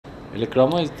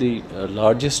ELECRAMA is the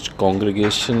largest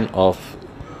congregation of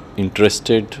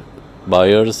interested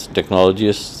buyers,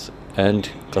 technologists, and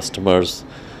customers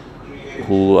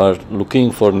who are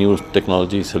looking for new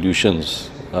technology solutions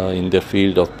in their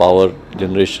field of power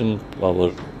generation, power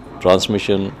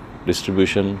transmission,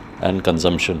 distribution, and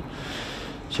consumption.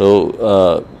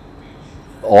 So,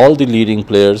 all the leading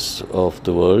players of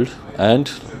the world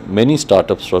and many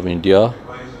startups from India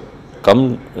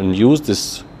come and use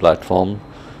this platform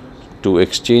to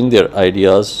exchange their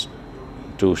ideas,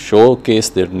 to showcase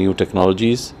their new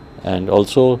technologies, and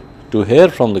also to hear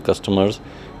from the customers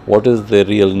what is their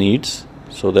real needs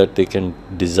so that they can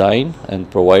design and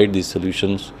provide these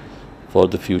solutions for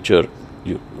the future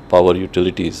power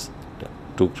utilities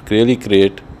to really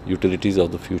create utilities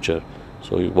of the future.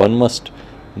 So one must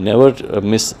never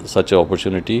miss such an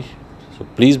opportunity. So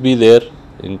please be there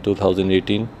in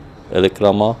 2018,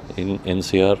 ELECRAMA in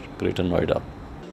NCR, Greater Noida.